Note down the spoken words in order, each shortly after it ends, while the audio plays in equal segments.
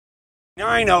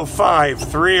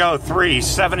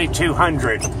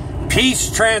905-303-7200. Peace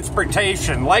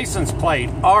Transportation, license plate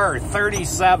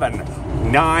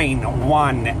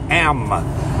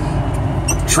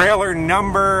R3791M. Trailer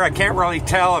number, I can't really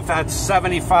tell if that's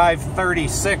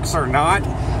 7536 or not,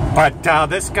 but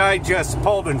this guy just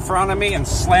pulled in front of me and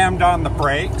slammed on the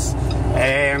brakes,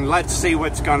 and let's see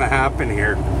what's going to happen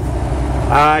here.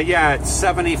 Yeah, it's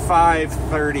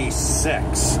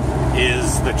 7536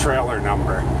 is the trailer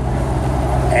number.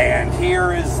 And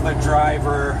here is the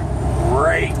driver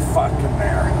right fucking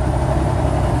there.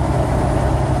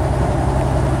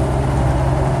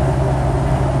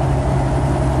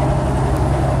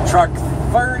 Truck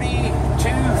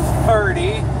 3230,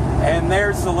 and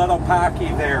there's the little packy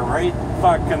there, right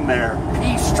fucking there.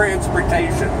 Peace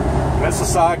Transportation,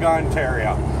 Mississauga,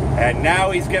 Ontario. And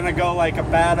now he's gonna go like a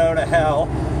bat out of hell.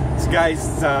 This guy's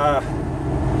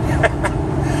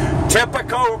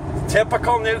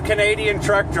typical new Canadian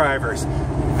truck drivers.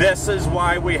 This is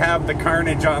why we have the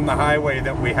carnage on the highway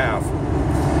that we have.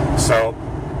 So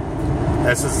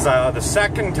this is the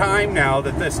second time now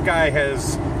that this guy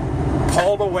has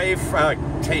pulled away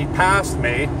past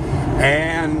me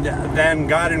and then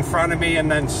got in front of me and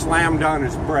then slammed on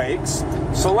his brakes.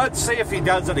 So let's see if he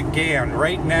does it again.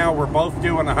 Right now we're both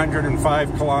doing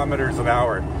 105 kilometers an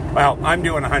hour. Well, I'm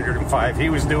doing 105. He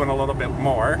was doing a little bit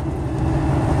more.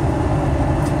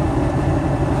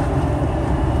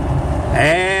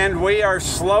 And we are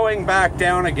slowing back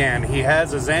down again. He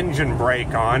has his engine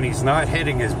brake on. He's not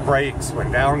hitting his brakes. We're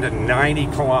down to 90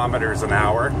 kilometers an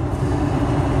hour.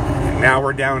 And now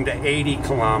we're down to 80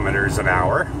 kilometers an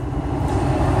hour.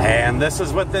 And this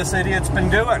is what this idiot's been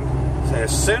doing. So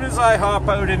as soon as I hop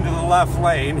out into the left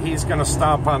lane, he's going to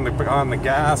stomp on the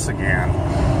gas again.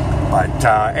 But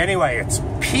anyway, it's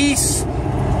Peace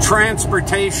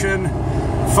Transportation.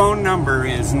 Phone number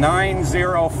is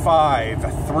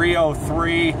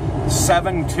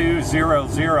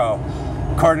 905-303-7200.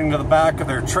 According to the back of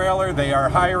their trailer, they are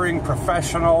hiring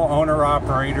professional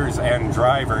owner-operators and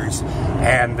drivers,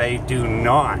 and they do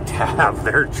not have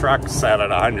their trucks set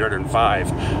at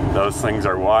 105. Those things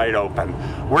are wide open.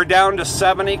 We're down to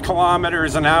 70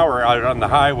 kilometers an hour out on the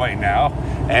highway now,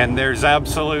 and there's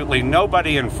absolutely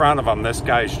nobody in front of them. This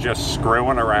guy's just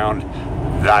screwing around.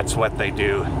 That's what they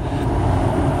do.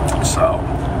 So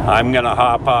I'm going to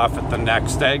hop off at the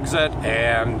next exit,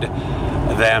 and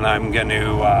then I'm going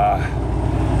to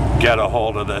get a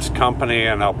hold of this company,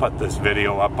 and I'll put this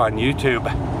video up on YouTube.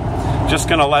 Just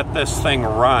going to let this thing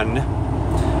run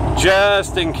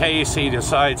just in case he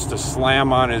decides to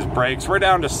slam on his brakes. We're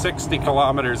down to 60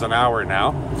 kilometers an hour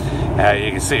now. You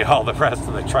can see all the rest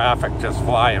of the traffic just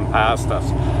flying past us.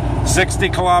 60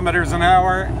 kilometers an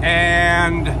hour,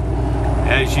 and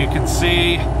as you can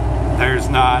see, there's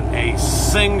not a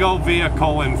single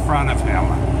vehicle in front of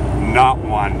him. Not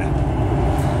one.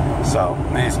 So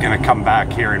he's going to come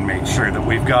back here and make sure that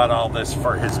we've got all this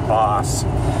for his boss.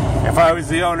 If I was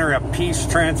the owner of Peace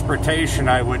Transportation,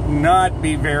 I would not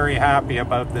be very happy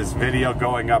about this video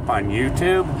going up on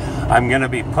YouTube. I'm going to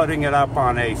be putting it up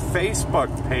on a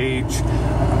Facebook page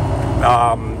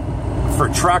for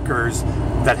truckers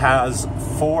that has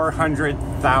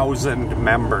 400,000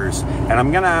 members, and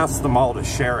I'm going to ask them all to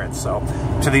share it. So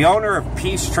to the owner of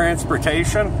Peace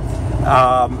Transportation,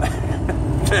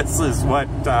 this is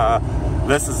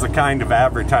the kind of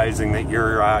advertising that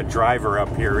your driver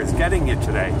up here is getting you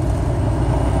today.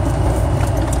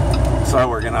 So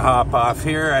we're going to hop off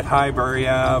here at Highbury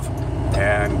Ave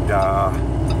and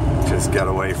just get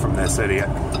away from this idiot.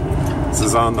 This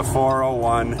is on the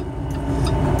 401,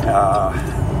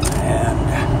 and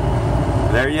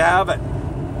there you have it.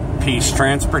 Peace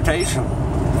Transportation.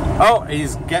 Oh,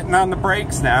 he's getting on the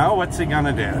brakes now. What's he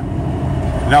gonna do?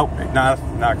 Nope, not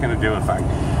gonna do a thing.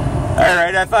 All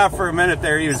right, I thought for a minute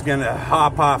there he was gonna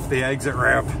hop off the exit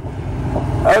ramp.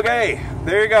 Okay,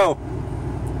 there you go.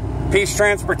 Peace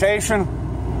Transportation.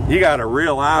 You got a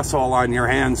real asshole on your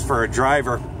hands for a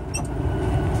driver.